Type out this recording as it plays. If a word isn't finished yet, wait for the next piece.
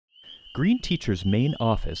Green Teacher's main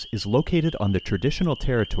office is located on the traditional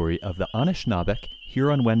territory of the Anishinaabeg,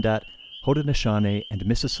 Huron-Wendat, Haudenosaunee, and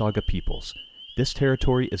Mississauga peoples. This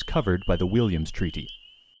territory is covered by the Williams Treaty.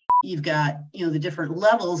 You've got, the different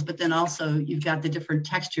levels, but then also you've got the different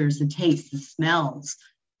textures, the tastes, the smells,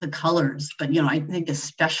 the colors, but, I think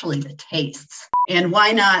especially the tastes. And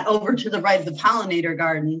why not over to the right of the pollinator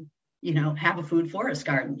garden, have a food forest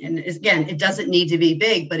garden? And again, it doesn't need to be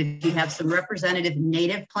big, but if you have some representative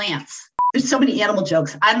native plants, there's so many animal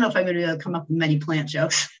jokes. I don't know if I'm going to be able to come up with many plant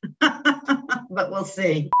jokes, but we'll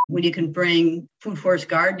see. When you can bring food forest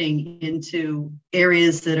gardening into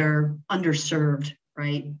areas that are underserved,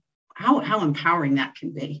 right? How empowering that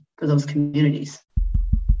can be for those communities.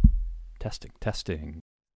 Testing.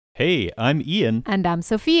 Hey, I'm Ian. And I'm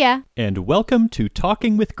Sophia. And welcome to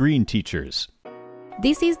Talking with Green Teachers.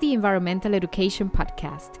 This is the Environmental Education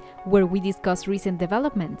Podcast, where we discuss recent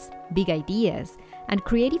developments, big ideas, and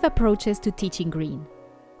creative approaches to teaching green.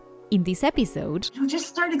 In this episode, just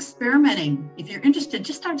start experimenting. If you're interested,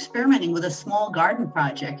 just start experimenting with a small garden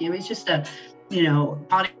project. It's just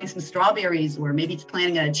potting some strawberries, or maybe it's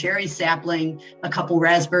planting a cherry sapling, a couple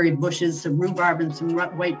raspberry bushes, some rhubarb and some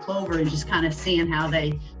white clover, and just kind of seeing how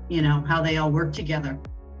they all work together.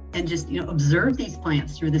 And just, observe these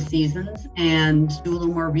plants through the seasons and do a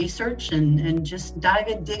little more research and just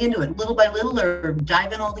dig into it little by little, or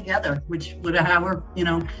dive in all together, however,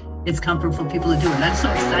 it's comfortable for people to do it. I'm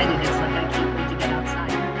so excited. It's like, I can't wait to get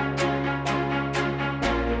outside.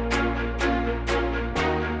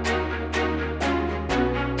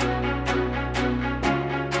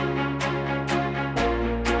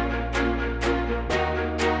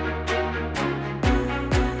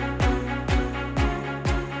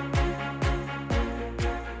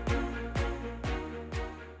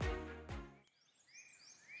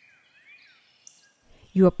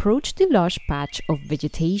 you approach the lush patch of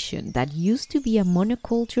vegetation that used to be a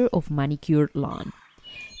monoculture of manicured lawn.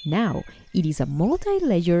 Now, it is a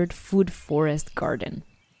multi-layered food forest garden.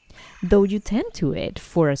 Though you tend to it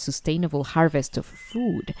for a sustainable harvest of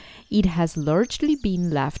food, it has largely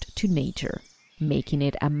been left to nature, making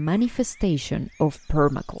it a manifestation of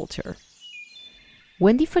permaculture.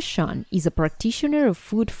 Wendy Fashon is a practitioner of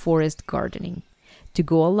food forest gardening. To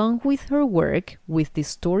go along with her work with the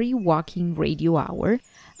Story Walking Radio Hour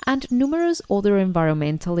and numerous other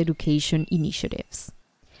environmental education initiatives.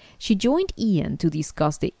 She joined Ian to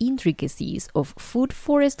discuss the intricacies of food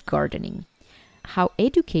forest gardening, how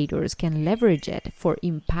educators can leverage it for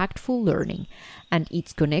impactful learning, and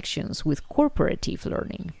its connections with corporative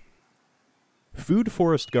learning. Food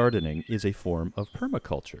forest gardening is a form of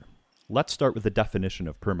permaculture. Let's start with the definition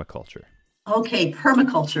of permaculture. Okay,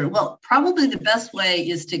 permaculture. Well, probably the best way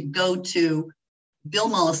is to go to Bill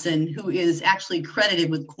Mollison, who is actually credited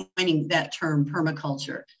with coining that term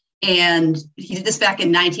permaculture. And he did this back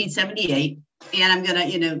in 1978. And I'm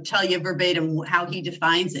going to, tell you verbatim how he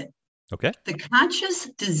defines it. Okay. The conscious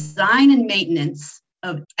design and maintenance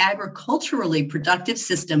of agriculturally productive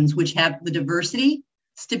systems which have the diversity,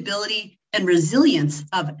 stability, and resilience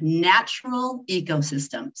of natural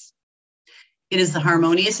ecosystems. It is the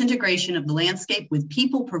harmonious integration of the landscape with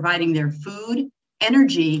people providing their food,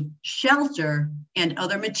 energy, shelter, and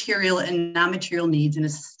other material and non-material needs in a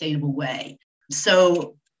sustainable way.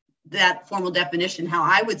 So that formal definition, how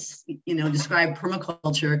I would, describe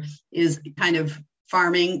permaculture is kind of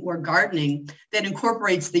farming or gardening that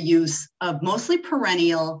incorporates the use of mostly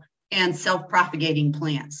perennial and self-propagating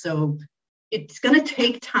plants. So it's going to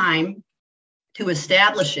take time to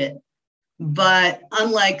establish it. But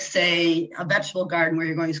unlike, say, a vegetable garden where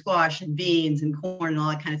you're going squash and beans and corn and all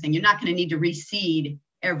that kind of thing, you're not going to need to reseed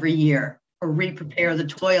every year or re-prepare the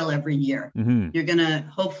soil every year. Mm-hmm. You're going to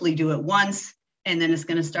hopefully do it once, and then it's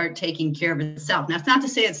going to start taking care of itself. Now, it's not to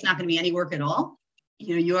say it's not going to be any work at all.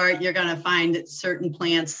 You're going to find that certain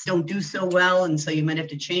plants don't do so well, and so you might have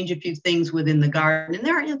to change a few things within the garden.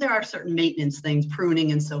 And there are certain maintenance things,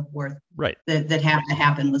 pruning and so forth, right, that have to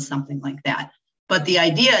happen with something like that. But the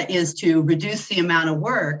idea is to reduce the amount of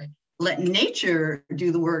work, let nature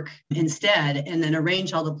do the work instead, and then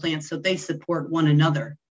arrange all the plants so they support one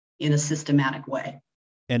another in a systematic way.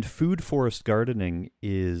 And food forest gardening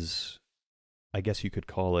is, I guess you could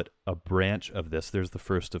call it, a branch of this. There's the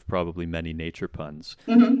first of probably many nature puns.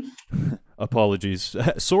 Mm-hmm. Apologies.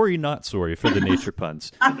 Sorry, not sorry for the nature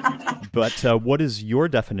puns. But what is your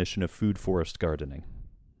definition of food forest gardening?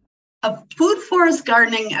 Of food forest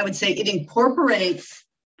gardening, I would say it incorporates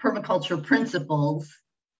permaculture principles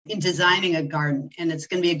in designing a garden. And it's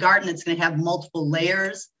going to be a garden that's going to have multiple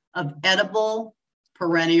layers of edible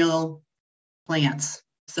perennial plants.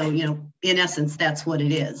 So, in essence, that's what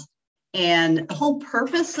it is. And the whole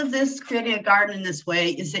purpose of this, creating a garden in this way,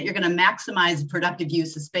 is that you're going to maximize productive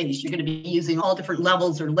use of space. You're going to be using all different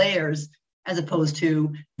levels or layers as opposed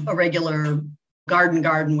to a regular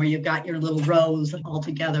garden where you've got your little rows all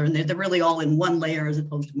together and they're really all in one layer as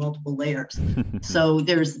opposed to multiple layers. So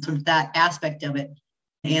there's sort of that aspect of it.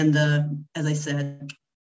 And as I said,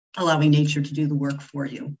 allowing nature to do the work for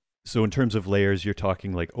you. So in terms of layers, you're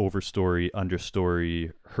talking like overstory,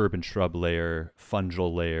 understory, herb and shrub layer,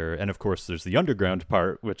 fungal layer, and of course there's the underground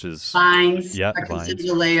part, which is vines, are considered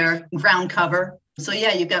a layer, ground cover. So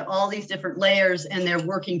yeah, you've got all these different layers and they're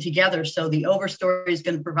working together. So the overstory is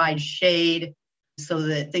going to provide shade so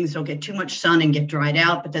that things don't get too much sun and get dried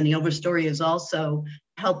out. But then the overstory is also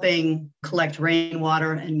helping collect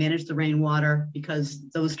rainwater and manage the rainwater, because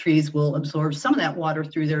those trees will absorb some of that water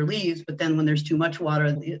through their leaves. But then when there's too much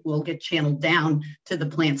water, it will get channeled down to the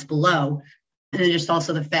plants below. And then just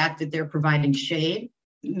also the fact that they're providing shade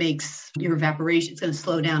makes your evaporation, it's going to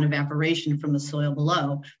slow down evaporation from the soil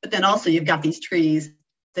below. But then also you've got these trees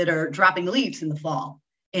that are dropping leaves in the fall,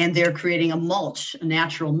 and they're creating a mulch, a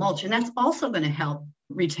natural mulch. And that's also going to help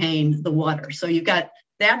retain the water. So you've got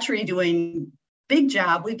that tree doing big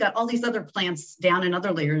job. We've got all these other plants down in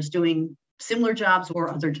other layers doing similar jobs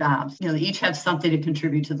or other jobs. They each have something to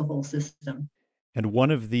contribute to the whole system. And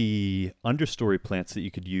one of the understory plants that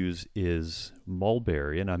you could use is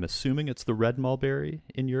mulberry, and I'm assuming it's the red mulberry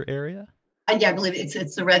in your area? Yeah, I believe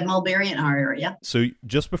it's the red mulberry in our area. So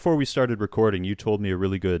just before we started recording, you told me a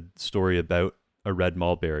really good story about a red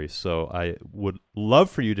mulberry. So I would love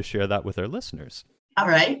for you to share that with our listeners. All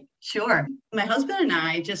right, sure. My husband and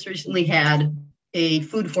I just recently had a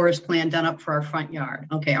food forest plan done up for our front yard.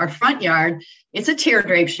 Okay, our front yard, it's a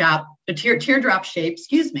teardrop shape,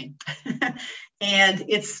 and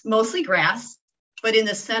it's mostly grass, but in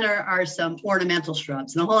the center are some ornamental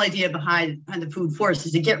shrubs. And the whole idea behind the food forest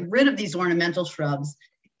is to get rid of these ornamental shrubs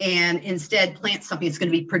and instead plant something that's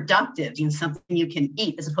going to be productive, something you can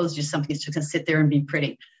eat, as opposed to just something that's just going to sit there and be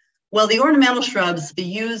pretty. Well, the ornamental shrubs, the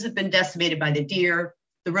yews have been decimated by the deer.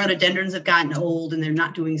 The rhododendrons have gotten old and they're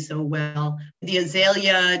not doing so well. The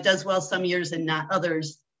azalea does well some years and not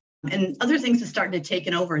others. And other things are starting to take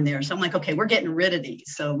it over in there. So I'm like, okay, we're getting rid of these.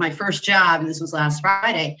 So my first job, and this was last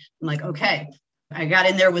Friday, I'm like, okay, I got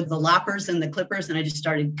in there with the loppers and the clippers and I just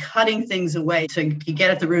started cutting things away to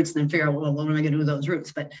get at the roots and then figure out, well, what am I going to do with those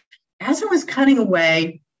roots? But as I was cutting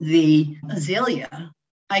away the azalea,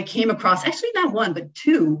 I came across actually not one, but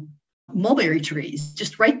two mulberry trees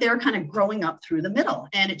just right there kind of growing up through the middle.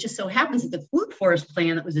 And it just so happens that the food forest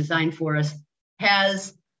plan that was designed for us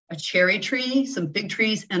has a cherry tree, some big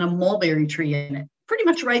trees, and a mulberry tree in it, pretty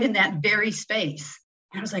much right in that very space.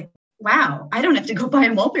 And I was like, wow, I don't have to go buy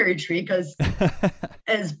a mulberry tree because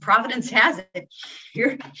as Providence has it,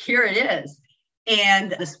 here it is.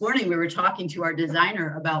 And this morning we were talking to our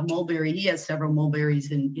designer about mulberry. He has several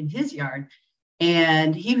mulberries in his yard.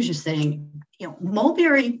 And he was just saying,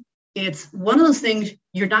 mulberry, it's one of those things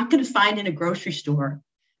you're not going to find in a grocery store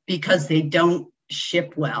because they don't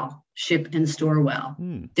ship and store well.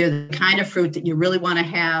 They're the kind of fruit that you really want to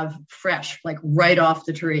have fresh, like right off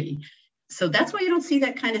the tree. So that's why you don't see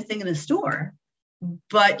that kind of thing in the store.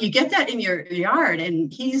 But you get that in your yard. And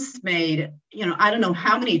he's made, I don't know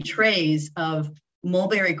how many trays of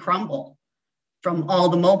mulberry crumble from all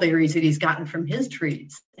the mulberries that he's gotten from his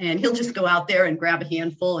trees. And he'll just go out there and grab a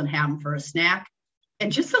handful and have them for a snack.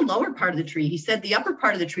 And just the lower part of the tree, he said the upper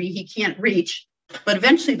part of the tree he can't reach, but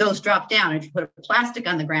eventually those drop down. If you put a plastic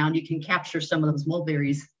on the ground, you can capture some of those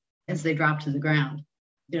mulberries as they drop to the ground.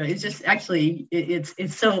 It's just actually, it's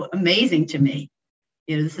so amazing to me.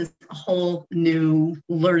 This is a whole new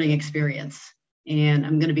learning experience. And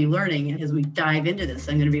I'm going to be learning as we dive into this.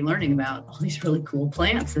 I'm going to be learning about all these really cool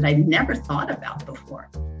plants that I never thought about before.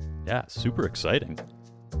 Yeah, super exciting.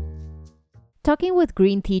 Talking with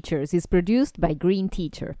Green Teachers is produced by Green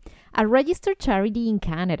Teacher, a registered charity in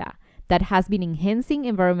Canada that has been enhancing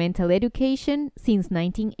environmental education since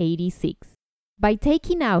 1986. By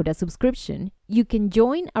taking out a subscription, you can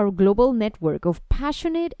join our global network of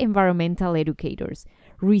passionate environmental educators,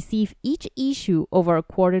 receive each issue of our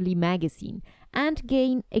quarterly magazine, and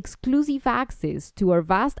gain exclusive access to our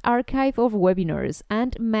vast archive of webinars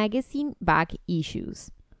and magazine back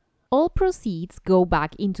issues. All proceeds go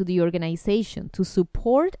back into the organization to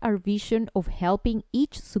support our vision of helping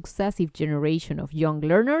each successive generation of young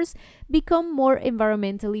learners become more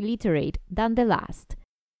environmentally literate than the last.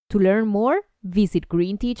 To learn more, visit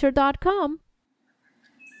greenteacher.com.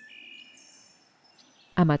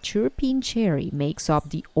 A mature pink cherry makes up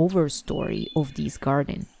the overstory of this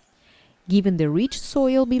garden. Given the rich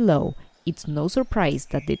soil below, It's no surprise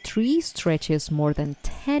that the tree stretches more than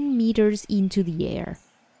 10 meters into the air.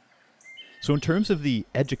 So in terms of the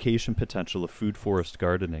education potential of food forest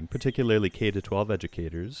gardening, particularly K-12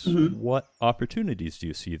 educators, what opportunities do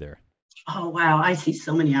you see there? Oh, wow. I see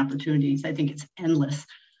so many opportunities. I think it's endless.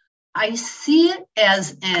 I see it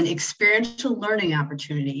as an experiential learning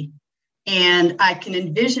opportunity, and I can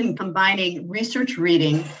envision combining research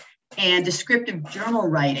reading and descriptive journal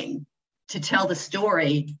writing to tell the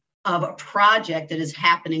story of a project that is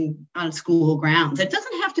happening on school grounds. It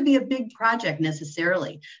doesn't have to be a big project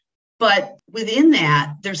necessarily, but within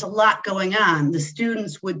that, there's a lot going on. The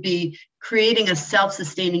students would be creating a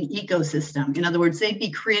self-sustaining ecosystem. In other words, they'd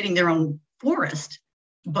be creating their own forest,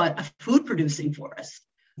 but a food-producing forest.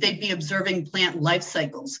 They'd be observing plant life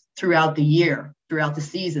cycles throughout the year, throughout the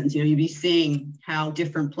seasons. You'd be seeing how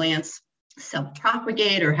different plants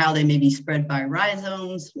self-propagate, or how they may be spread by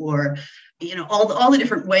rhizomes, or all the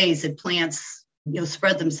different ways that plants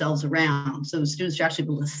spread themselves around. So students are actually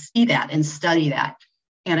able to see that and study that.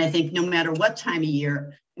 And I think no matter what time of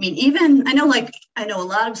year, I know a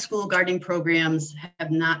lot of school gardening programs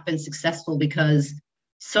have not been successful because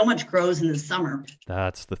so much grows in the summer.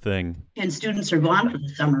 That's the thing. And students are gone for the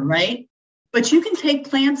summer, right? But you can take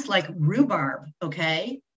plants like rhubarb,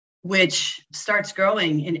 okay, which starts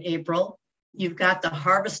growing in April. You've got the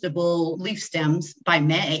harvestable leaf stems by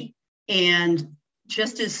May. And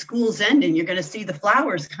just as school's ending, you're going to see the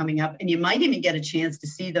flowers coming up, and you might even get a chance to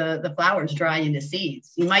see the flowers dry into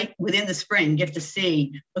seeds. You might, within the spring, get to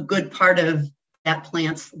see a good part of that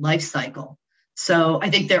plant's life cycle. So I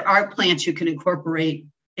think there are plants you can incorporate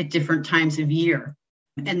at different times of year.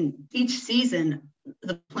 And each season,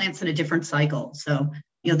 the plant's in a different cycle. So,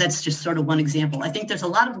 that's just sort of one example. I think there's a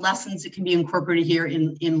lot of lessons that can be incorporated here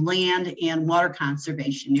in land and water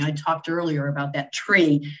conservation. I talked earlier about that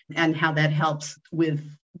tree and how that helps with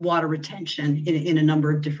water retention in a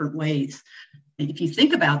number of different ways. And if you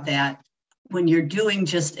think about that, when you're doing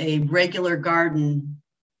just a regular garden,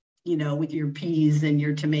 with your peas and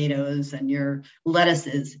your tomatoes and your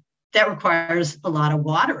lettuces, that requires a lot of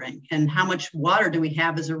watering. And how much water do we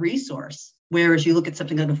have as a resource? Whereas you look at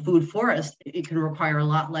something like a food forest, it can require a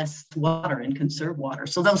lot less water and conserve water.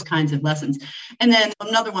 So those kinds of lessons. And then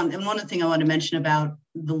another one, and one of the things I want to mention about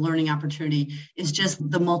the learning opportunity is just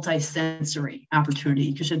the multisensory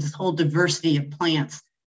opportunity, because there's this whole diversity of plants.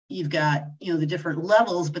 You've got, the different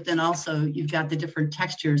levels, but then also you've got the different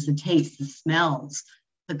textures, the tastes, the smells,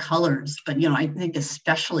 the colors. But, I think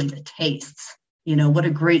especially the tastes. What a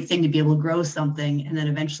great thing to be able to grow something and then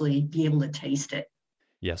eventually be able to taste it.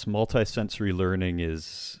 Yes, multisensory learning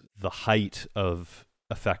is the height of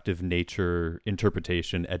effective nature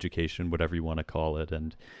interpretation, education, whatever you want to call it,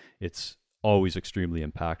 and it's always extremely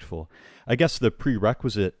impactful. I guess the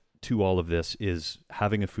prerequisite to all of this is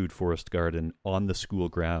having a food forest garden on the school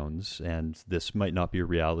grounds, and this might not be a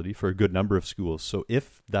reality for a good number of schools. So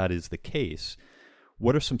if that is the case,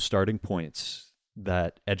 what are some starting points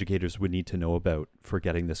that educators would need to know about for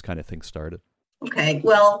getting this kind of thing started? Okay,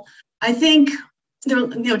 well, I think there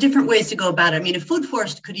are different ways to go about it. A food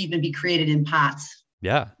forest could even be created in pots.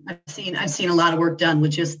 Yeah. I've seen a lot of work done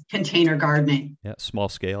with just container gardening. Yeah, small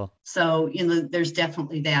scale. So, there's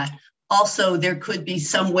definitely that. Also, there could be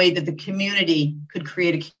some way that the community could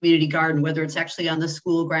create a community garden, whether it's actually on the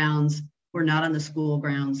school grounds or not on the school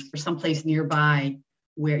grounds, or someplace nearby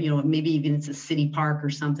where, maybe even it's a city park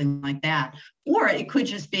or something like that. Or it could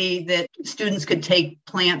just be that students could take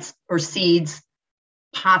plants or seeds,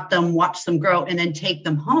 pot them, watch them grow, and then take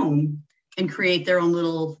them home and create their own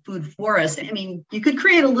little food forest. You could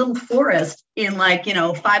create a little forest in 5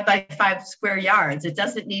 by 5 square yards. It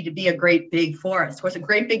doesn't need to be a great big forest. Of course, a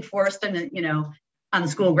great big forest on the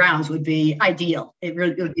school grounds would be ideal. It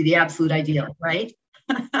would be the absolute ideal, right?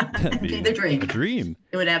 It'd be the dream. A dream.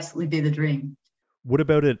 It would absolutely be the dream. What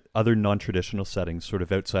about at other non-traditional settings, sort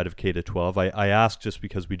of outside of K-12? I ask just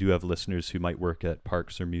because we do have listeners who might work at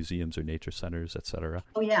parks or museums or nature centers, et cetera.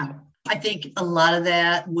 Oh, yeah. I think a lot of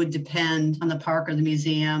that would depend on the park or the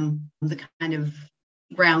museum, the kind of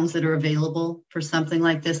grounds that are available for something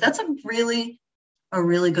like this. That's a really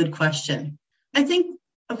good question. I think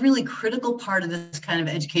a really critical part of this kind of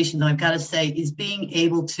education, though, I've got to say, is being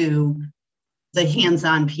able to the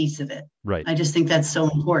hands-on piece of it. Right. I just think that's so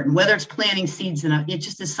important. Whether it's planting seeds it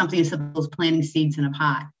just is something as simple as planting seeds in a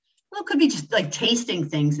pot. Well, it could be just like tasting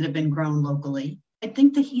things that have been grown locally. I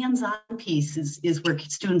think the hands-on piece is where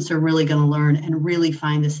students are really going to learn and really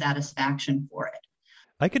find the satisfaction for it.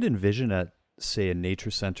 I could envision at, say, a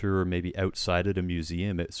nature center or maybe outside at a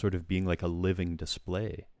museum, it sort of being like a living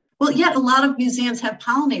display. Well, yeah, a lot of museums have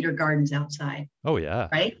pollinator gardens outside. Oh, yeah.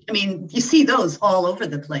 Right? You see those all over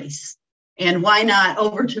the place. And why not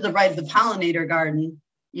over to the right of the pollinator garden,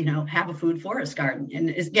 have a food forest garden? And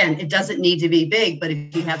again, it doesn't need to be big, but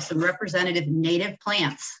if you have some representative native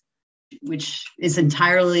plants, which is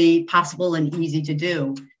entirely possible and easy to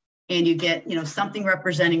do, and you get, something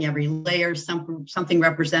representing every layer, something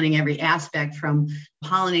representing every aspect, from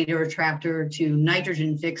pollinator attractor to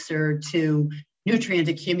nitrogen fixer to nutrient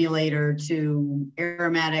accumulator to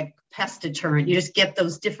aromatic pest deterrent. You just get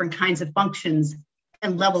those different kinds of functions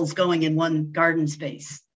and levels going in one garden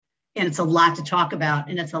space. And it's a lot to talk about,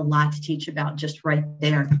 and it's a lot to teach about just right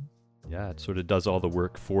there. Yeah, it sort of does all the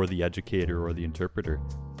work for the educator or the interpreter.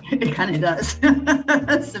 It kind of does.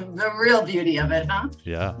 That's the real beauty of it, huh?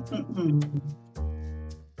 Yeah.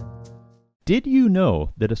 Did you know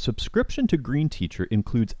that a subscription to Green Teacher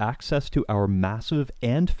includes access to our massive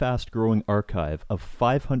and fast-growing archive of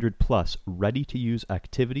 500 plus ready-to-use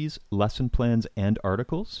activities, lesson plans, and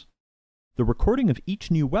articles? The recording of each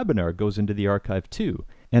new webinar goes into the archive too,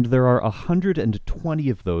 and there are 120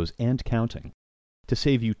 of those and counting. To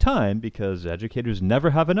save you time, because educators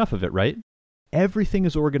never have enough of it, right? Everything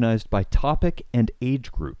is organized by topic and age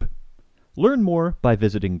group. Learn more by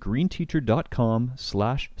visiting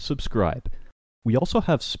greenteacher.com/subscribe. We also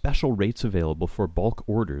have special rates available for bulk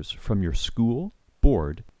orders from your school,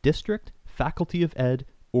 board, district, faculty of ed,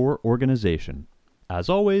 or organization. As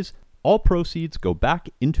always, all proceeds go back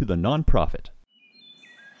into the nonprofit.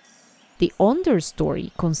 The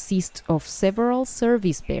understory consists of several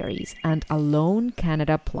service berries and a lone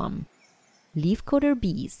Canada plum. Leafcutter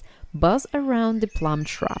bees buzz around the plum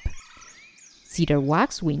shrub. Cedar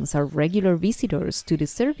waxwings are regular visitors to the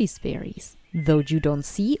service berries, though you don't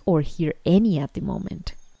see or hear any at the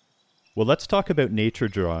moment. Well, let's talk about nature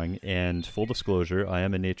drawing, and full disclosure, I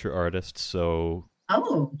am a nature artist, so...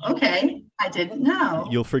 Oh, okay. I didn't know.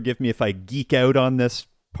 You'll forgive me if I geek out on this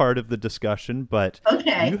part of the discussion, but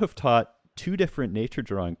you have taught 2 different nature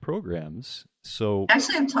drawing programs. So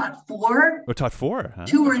actually, I've taught 4. Oh, taught 4, huh?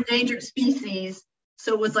 2 were endangered species.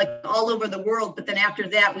 So it was like all over the world. But then after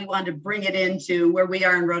that, we wanted to bring it into where we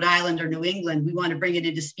are in Rhode Island or New England. We wanted to bring it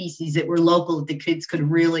into species that were local that the kids could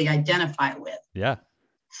really identify with. Yeah.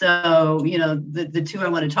 So, the 2 I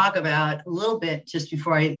want to talk about a little bit just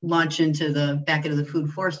before I launch into the back into the food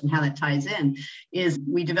forest and how that ties in is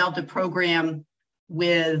we developed a program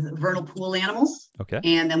with vernal pool animals. Okay.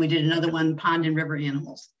 And then we did another one, pond and river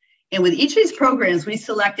animals. And with each of these programs, we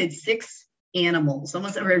selected 6 animals,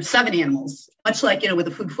 or 7 animals. Much like, with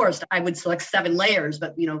the food forest, I would select 7 layers,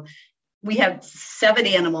 but, we have 7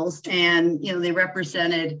 animals and, they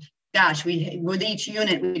represented, with each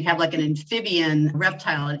unit, we'd have like an amphibian, a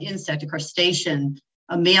reptile, an insect, a crustacean,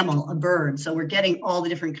 a mammal, a bird. So we're getting all the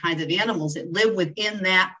different kinds of animals that live within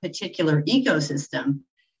that particular ecosystem.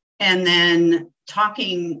 And then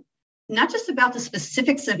talking not just about the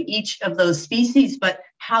specifics of each of those species, but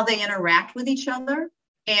how they interact with each other.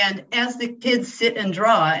 And as the kids sit and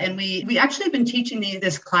draw, and we actually have been teaching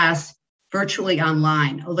this class virtually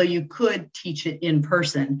online, although you could teach it in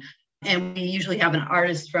person. And we usually have an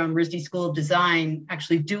artist from RISD School of Design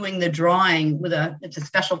actually doing the drawing it's a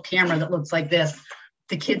special camera that looks like this.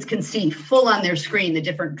 The kids can see full on their screen the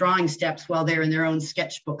different drawing steps while they're in their own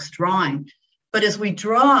sketchbooks drawing. But as we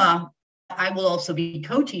draw, I will also be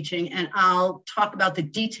co-teaching, and I'll talk about the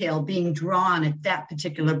detail being drawn at that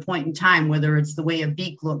particular point in time, whether it's the way a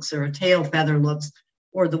beak looks or a tail feather looks,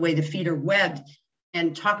 or the way the feet are webbed,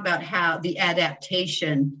 and talk about how the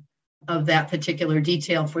adaptation of that particular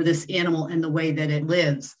detail for this animal and the way that it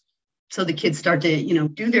lives. So the kids start to,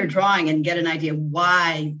 do their drawing and get an idea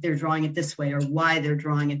why they're drawing it this way or why they're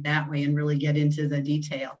drawing it that way, and really get into the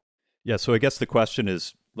detail. Yeah, so I guess the question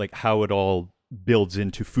is like how it all builds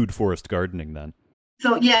into food forest gardening then.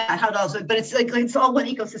 So yeah, how it all, but it's like it's all one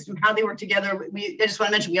ecosystem, how they work together. I just want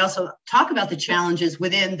to mention, we also talk about the challenges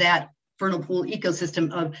within that vernal pool ecosystem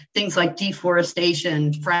of things like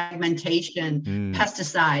deforestation, fragmentation,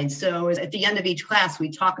 pesticides. So at the end of each class,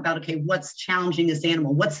 we talk about, okay, what's challenging this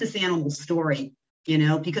animal? What's this animal's story?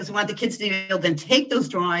 Because we want the kids to be able to then take those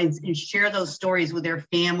drawings and share those stories with their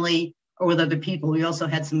family or with other people. We also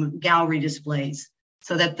had some gallery displays.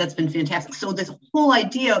 So that's been fantastic. So this whole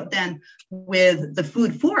idea then with the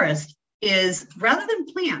food forest is rather than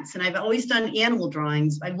plants, and I've always done animal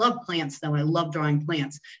drawings. I love plants though. I love drawing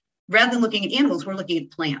plants. Rather than looking at animals, we're looking at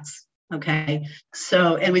plants. Okay.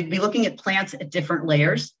 So, and we'd be looking at plants at different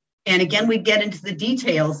layers. And again, we get into the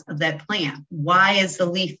details of that plant. Why is the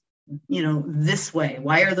leaf, this way?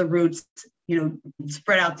 Why are the roots,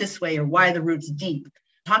 spread out this way? Or why are the roots deep?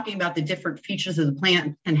 Talking about the different features of the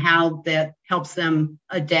plant and how that helps them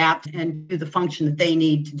adapt and do the function that they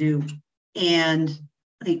need to do. And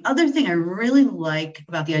The other thing I really like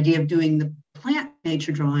about the idea of doing the plant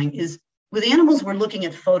nature drawing is with animals, we're looking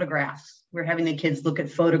at photographs. We're having the kids look at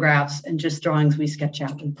photographs and just drawings we sketch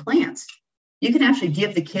out. In plants, you can actually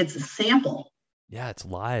give the kids a sample. Yeah, it's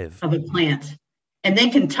live. Of a plant. And they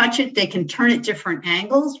can touch it. They can turn it different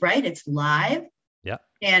angles, right? It's live. Yeah.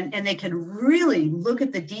 And they can really look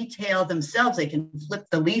at the detail themselves. They can flip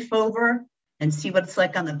the leaf over and see what it's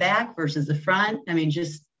like on the back versus the front. I mean,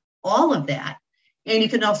 just all of that. And you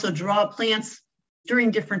can also draw plants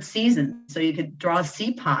during different seasons. So you could draw a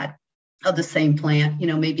seed pod of the same plant,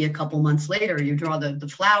 maybe a couple months later, you draw the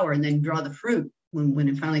flower and then draw the fruit when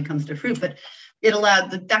it finally comes to fruit. But it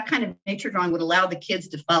allowed that kind of nature drawing would allow the kids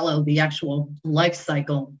to follow the actual life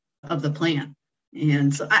cycle of the plant.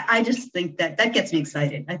 And so I just think that gets me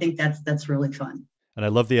excited. I think that's really fun. And I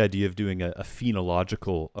love the idea of doing a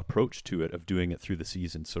phenological approach to it, of doing it through the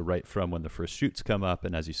season. So right from when the first shoots come up,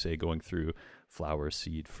 and as you say, going through flower,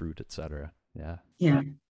 seed, fruit, etc. Yeah. Yeah.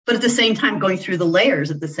 But at the same time, going through the layers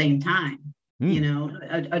at the same time.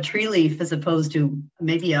 A tree leaf as opposed to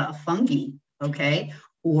maybe a fungi, okay?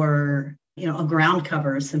 Or, a ground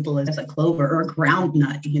cover as simple as a clover or a ground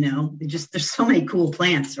nut, there's so many cool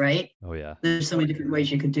plants, right? Oh, yeah. There's so many different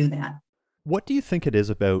ways you could do that. What do you think it is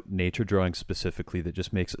about nature drawing specifically that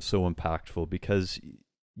just makes it so impactful? Because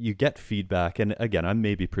you get feedback, and again, I'm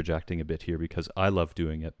maybe projecting a bit here because I love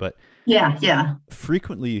doing it, but yeah.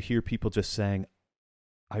 Frequently you hear people just saying,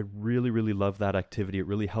 I really, really love that activity. It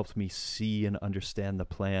really helped me see and understand the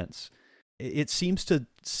plants. It seems to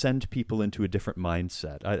send people into a different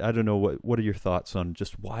mindset. I don't know, what are your thoughts on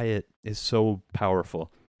just why it is so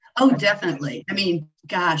powerful? Oh, definitely. I mean,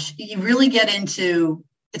 gosh, you really get into,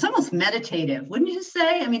 it's almost meditative, wouldn't you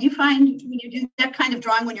say? I mean, do you find when you do that kind of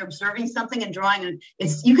drawing, when you're observing something and drawing,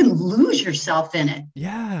 you can lose yourself in it.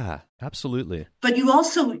 Yeah, absolutely. But you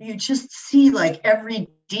just see like every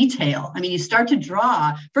detail. I mean, you start to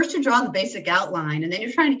draw, first you draw the basic outline, and then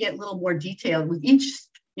you're trying to get a little more detailed with each,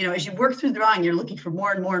 as you work through the drawing, you're looking for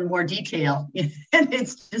more and more and more detail. And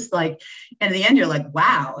it's just like, and in the end, you're like,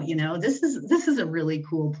 wow, this is a really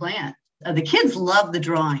cool plant. The kids love the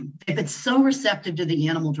drawing. They've been so receptive to the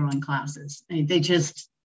animal drawing classes. I mean,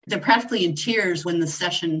 they're practically in tears when the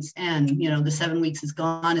sessions end. The 7 weeks is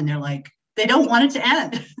gone, and they're like, they don't want it to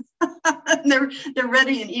end. They're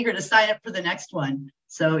ready and eager to sign up for the next one.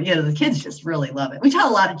 So, the kids just really love it. We tell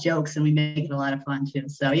a lot of jokes and we make it a lot of fun too.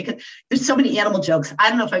 So there's so many animal jokes. I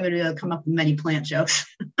don't know if I'm going to be able to come up with many plant jokes,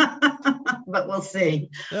 but we'll see.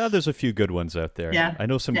 Yeah, there's a few good ones out there. Yeah. I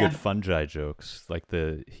know some good fungi jokes, like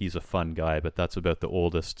he's a fun guy, but that's about the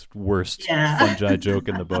worst fungi joke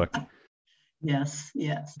in the book. Yes.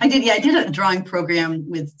 I did a drawing program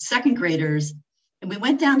with second graders, and we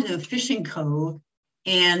went down to a fishing cove,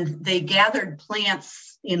 and they gathered plants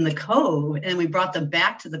in the cove, and we brought them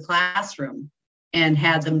back to the classroom and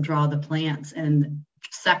had them draw the plants. And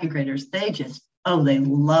second graders, they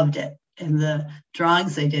loved it. And the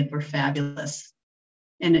drawings they did were fabulous.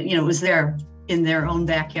 And, it was there in their own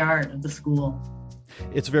backyard of the school.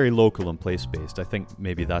 It's very local and place-based. I think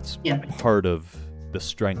maybe that's part of the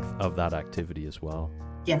strength of that activity as well.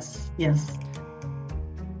 Yes.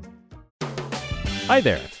 Hi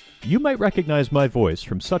there. You might recognize my voice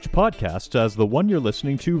from such podcasts as the one you're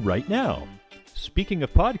listening to right now. Speaking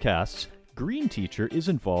of podcasts, Green Teacher is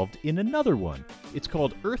involved in another one. It's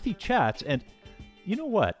called Earthy Chats, and you know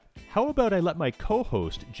what? How about I let my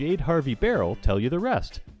co-host, Jade Harvey-Barrell, tell you the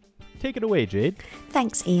rest? Take it away, Jade.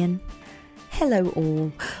 Thanks, Ian. Hello,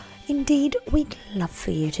 all. Indeed, we'd love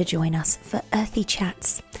for you to join us for Earthy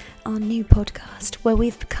Chats, our new podcast where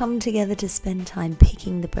we've come together to spend time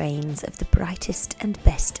picking the brains of the brightest and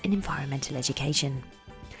best in environmental education.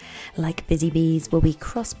 Like busy bees, we'll be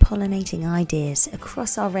cross-pollinating ideas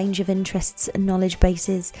across our range of interests and knowledge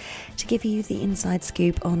bases to give you the inside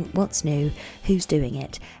scoop on what's new, who's doing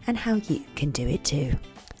it, and how you can do it too.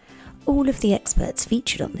 All of the experts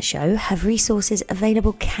featured on the show have resources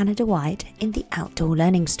available Canada-wide in the Outdoor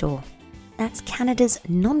Learning Store. That's Canada's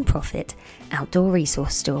non-profit outdoor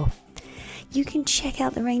resource store. You can check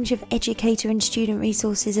out the range of educator and student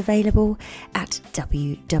resources available at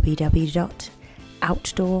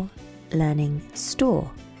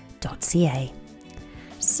www.outdoorlearningstore.ca.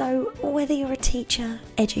 So whether you're a teacher,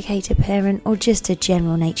 educator, parent, or just a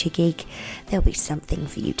general nature geek, there'll be something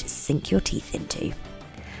for you to sink your teeth into.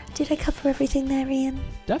 Did I cover everything there, Ian?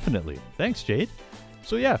 Definitely. Thanks, Jade.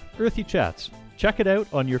 So yeah, Earthy Chats. Check it out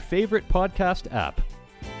on your favorite podcast app.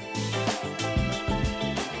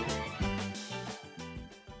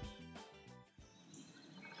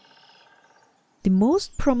 The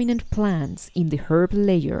most prominent plants in the herb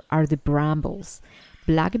layer are the brambles,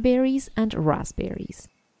 blackberries and raspberries.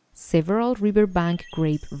 several riverbank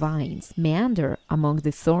grapevines meander among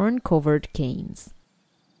the thorn-covered canes.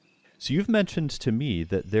 So you've mentioned to me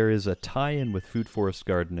that there is a tie-in with food forest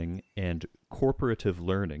gardening and corporative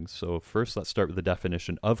learning. So first, let's start with the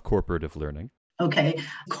definition of corporative learning. Okay.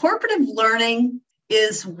 Corporative learning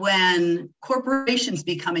is when corporations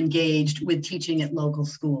become engaged with teaching at local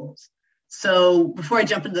schools. So before I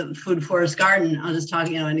jump into the food forest garden, I'll just talk,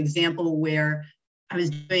 an example where I was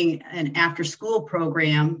doing an after-school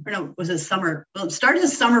program, or no, it was a summer. Well, it started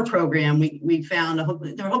as a summer program. We found there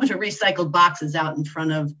were a whole bunch of recycled boxes out in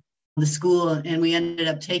front of the school, and we ended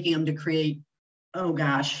up taking them to create, oh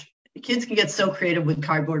gosh, kids can get so creative with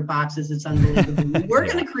cardboard boxes. It's unbelievable. We're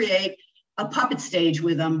going to create a puppet stage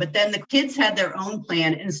with them, but then the kids had their own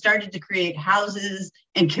plan and started to create houses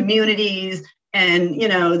and communities. And,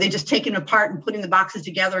 they just taken apart and putting the boxes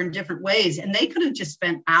together in different ways. And they could have just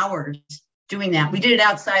spent hours doing that. We did it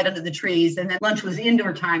outside under the trees, and then lunch was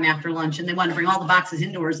indoor time after lunch. And they wanted to bring all the boxes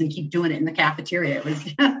indoors and keep doing it in the cafeteria. It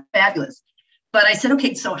was fabulous. But I said,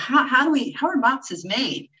 okay, so how are boxes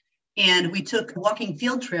made? And we took a walking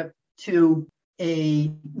field trip to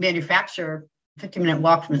a manufacturer, 15-minute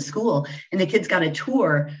walk from the school, and the kids got a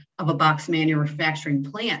tour of a box manufacturing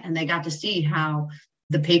plant, and they got to see how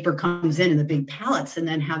the paper comes in the big pallets, and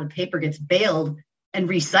then how the paper gets baled and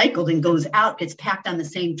recycled and goes out, gets packed on the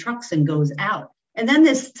same trucks and goes out. And then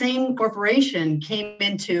this same corporation came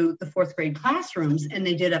into the fourth grade classrooms, and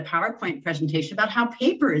they did a PowerPoint presentation about how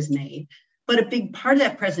paper is made. But a big part of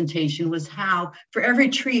that presentation was how for every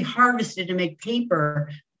tree harvested to make paper,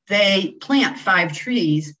 they plant 5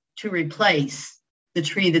 trees to replace the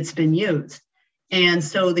tree that's been used. And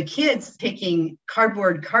so the kids taking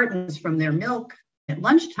cardboard cartons from their milk at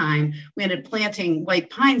lunchtime, we ended up planting white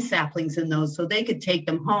pine saplings in those so they could take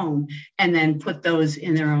them home and then put those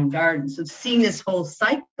in their own gardens. So seeing this whole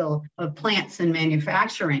cycle of plants and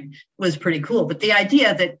manufacturing was pretty cool. But the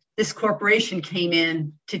idea that this corporation came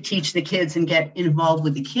in to teach the kids and get involved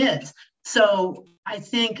with the kids. So I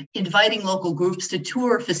think inviting local groups to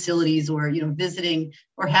tour facilities or, visiting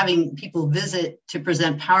or having people visit to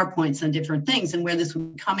present PowerPoints on different things, and where this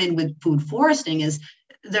would come in with food foresting is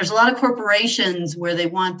there's a lot of corporations where they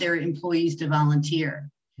want their employees to volunteer.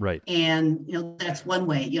 Right. And, that's one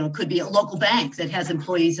way. It could be a local bank that has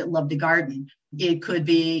employees that love to garden. It could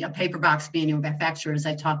be a paper box manufacturer, as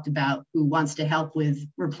I talked about, who wants to help with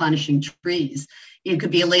replenishing trees. It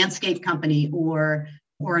could be a landscape company or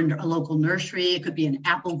a local nursery. It could be an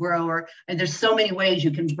apple grower. And there's so many ways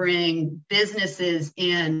you can bring businesses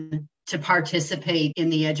in to participate in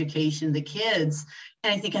the education of the kids.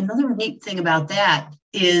 And I think another neat thing about that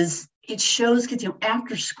is it shows kids,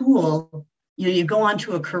 after school, you go on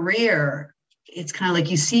to a career. It's kind of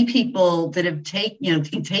like you see people that have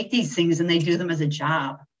can take these things and they do them as a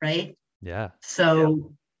job, right? Yeah.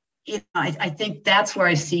 So I think that's where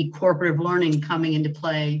I see corporative learning coming into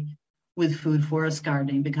play with food forest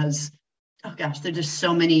gardening, because, oh gosh, there's just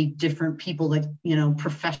so many different people that,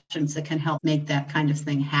 professions that can help make that kind of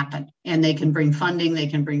thing happen. And they can bring funding, they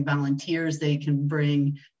can bring volunteers, they can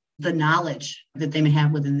bring the knowledge that they may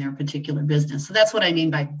have within their particular business. So that's what I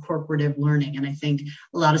mean by corporative learning. And I think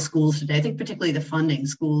a lot of schools today, I think particularly the funding,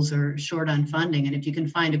 schools are short on funding. And if you can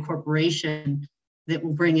find a corporation that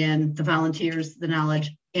will bring in the volunteers, the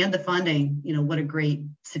knowledge, and the funding, what a great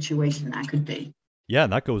situation that could be. Yeah,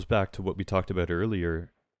 and that goes back to what we talked about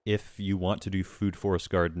earlier. If you want to do food forest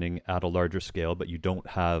gardening at a larger scale, but you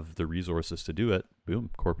don't have the resources to do it,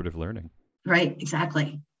 boom, corporative learning. Right,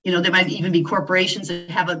 exactly. There might even be corporations that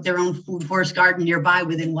have their own food forest garden nearby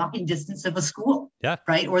within walking distance of a school. Yeah.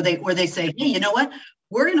 Right. Or they say, hey, you know what?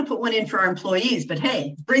 We're going to put one in for our employees, but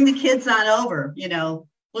hey, bring the kids on over.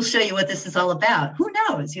 We'll show you what this is all about. Who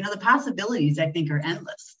knows? The possibilities, I think, are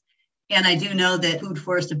endless. And I do know that Food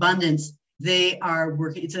Forest Abundance, they are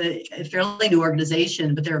working. It's a fairly new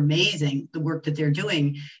organization, but they're amazing, the work that they're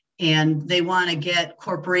doing. And they want to get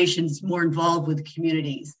corporations more involved with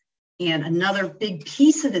communities. And another big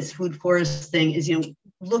piece of this food forest thing is,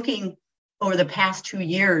 looking over the past 2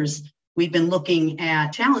 years, we've been looking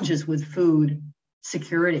at challenges with food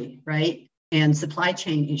security, right? And supply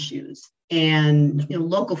chain issues. And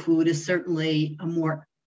local food is certainly a more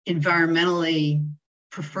environmentally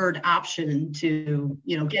preferred option to,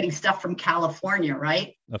 getting stuff from California,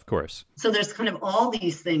 right? Of course. So there's kind of all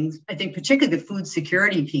these things, I think, particularly the food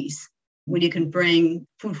security piece, when you can bring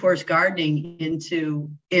food forest gardening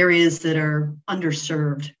into areas that are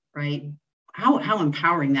underserved, right? How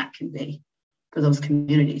empowering that can be for those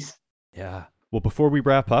communities. Yeah. Well, before we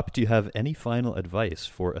wrap up, do you have any final advice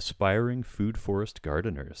for aspiring food forest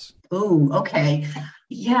gardeners? Oh, okay.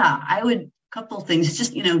 Yeah, I would couple things.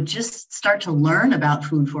 Just start to learn about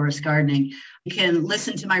food forest gardening. You can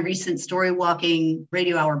listen to my recent Story Walking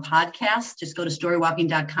Radio Hour podcast. Just go to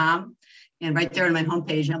storywalking.com. And right there on my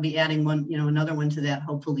homepage, I'll be adding another one to that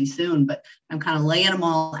hopefully soon. But I'm kind of laying them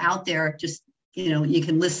all out there. Just, you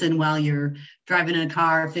can listen while you're driving in a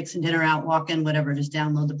car, fixing dinner, out walking, whatever. Just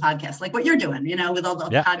download the podcast, like what you're doing, with all the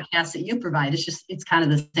podcasts that you provide. It's kind of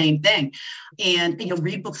the same thing. And,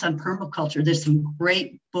 read books on permaculture. There's some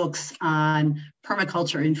great books on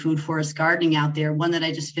permaculture and food forest gardening out there. One that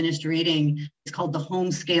I just finished reading is called The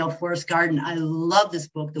Home Scale Forest Garden. I love this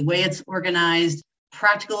book, the way it's organized,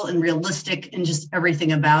 practical and realistic, and just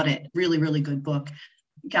everything about it. Really, really good book.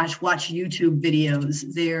 Gosh, watch YouTube videos.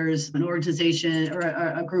 There's an organization or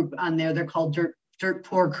a group on there. They're called Dirt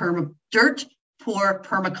Poor Permaculture,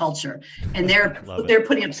 and they're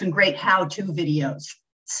putting up some great how-to videos.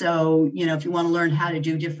 So if you want to learn how to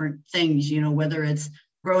do different things, whether it's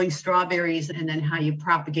growing strawberries and then how you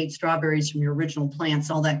propagate strawberries from your original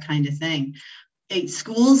plants, all that kind of thing.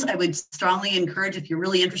 Schools, I would strongly encourage, if you're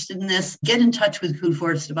really interested in this, get in touch with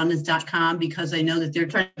foodforestabundance.com, because I know that they're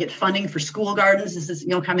trying to get funding for school gardens. This is,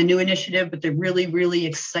 kind of a new initiative, but they're really, really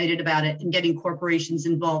excited about it and getting corporations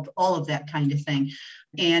involved, all of that kind of thing.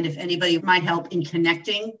 And if anybody might help in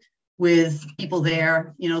connecting with people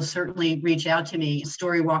there, certainly reach out to me.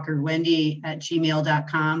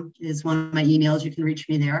 storywalkerwendy@gmail.com is one of my emails. You can reach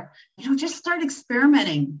me there. Just start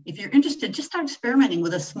experimenting. If you're interested, just start experimenting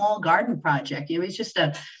with a small garden project. It's just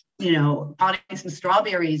potting some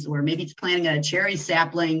strawberries, or maybe it's planting a cherry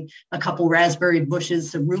sapling, a couple raspberry bushes,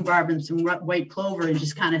 some rhubarb and some white clover, and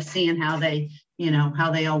just kind of seeing how they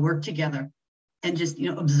all work together. And just,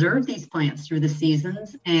 observe these plants through the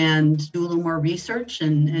seasons and do a little more research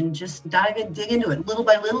and just dig into it little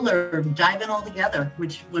by little, or dive in all together,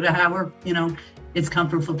 however, it's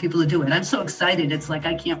comfortable for people to do it. I'm so excited. It's like,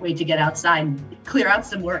 I can't wait to get outside and clear out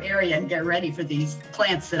some more area and get ready for these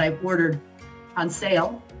plants that I ordered on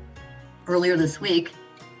sale earlier this week.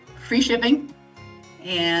 Free shipping,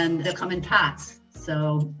 and they'll come in pots.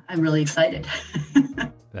 So I'm really excited.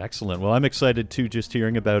 Excellent. Well, I'm excited too, just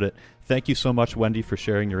hearing about it. Thank you so much, Wendy, for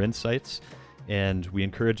sharing your insights. And we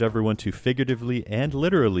encourage everyone to figuratively and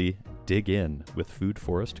literally dig in with food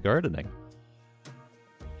forest gardening.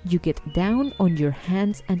 You get down on your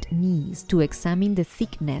hands and knees to examine the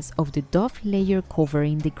thickness of the dough layer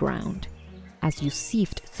covering the ground. As you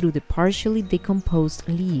sift through the partially decomposed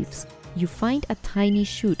leaves, you find a tiny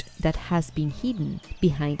shoot that has been hidden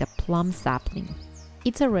behind a plum sapling.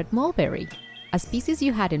 It's a red mulberry, a species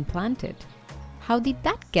you hadn't planted. How did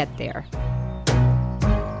that get there?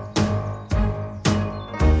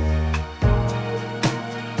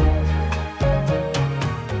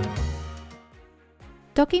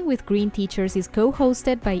 Talking with Green Teachers is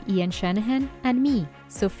co-hosted by Ian Shanahan and me,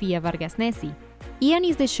 Sofia Vargas-Nesi. Ian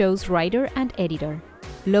is the show's writer and editor.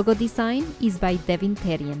 Logo design is by Devin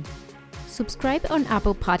Terrien. Subscribe on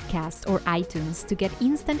Apple Podcasts or iTunes to get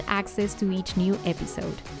instant access to each new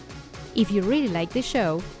episode. If you really like the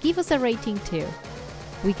show, give us a rating too.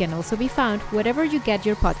 We can also be found wherever you get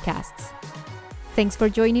your podcasts. Thanks for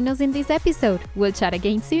joining us in this episode. We'll chat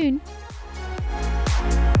again soon.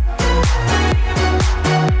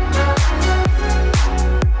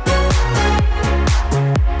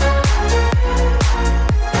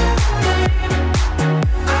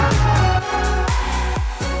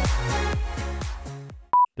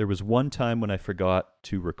 There was one time when I forgot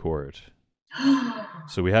to record.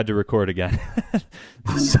 So we had to record again.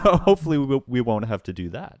 So hopefully we won't have to do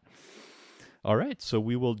that. All right, so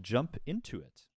we will jump into it.